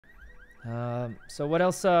So what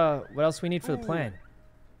else we need for the plan?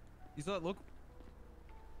 You saw that local?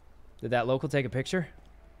 Did that local take a picture?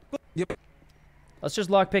 Yep. Let's just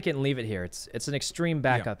lockpick it and leave it here. It's an extreme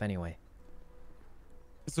backup anyway.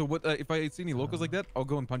 So what? If I see any locals like that, I'll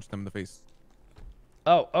go and punch them in the face.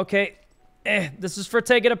 Oh, okay. This is for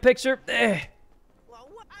taking a picture. Wait,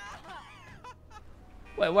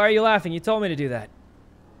 why are you laughing? You told me to do that.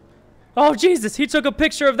 Oh, Jesus, he took a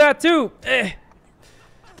picture of that too.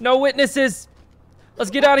 No witnesses.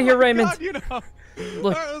 Let's get out of here, Raymond. God, you know.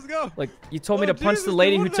 Look, all right, let's go. Look, you told me to punch the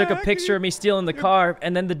lady who took a picture of me stealing the car,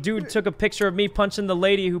 and then the dude took a picture of me punching the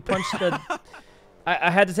lady who punched the...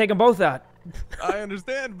 I had to take them both out. I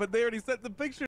understand, but they already sent the picture.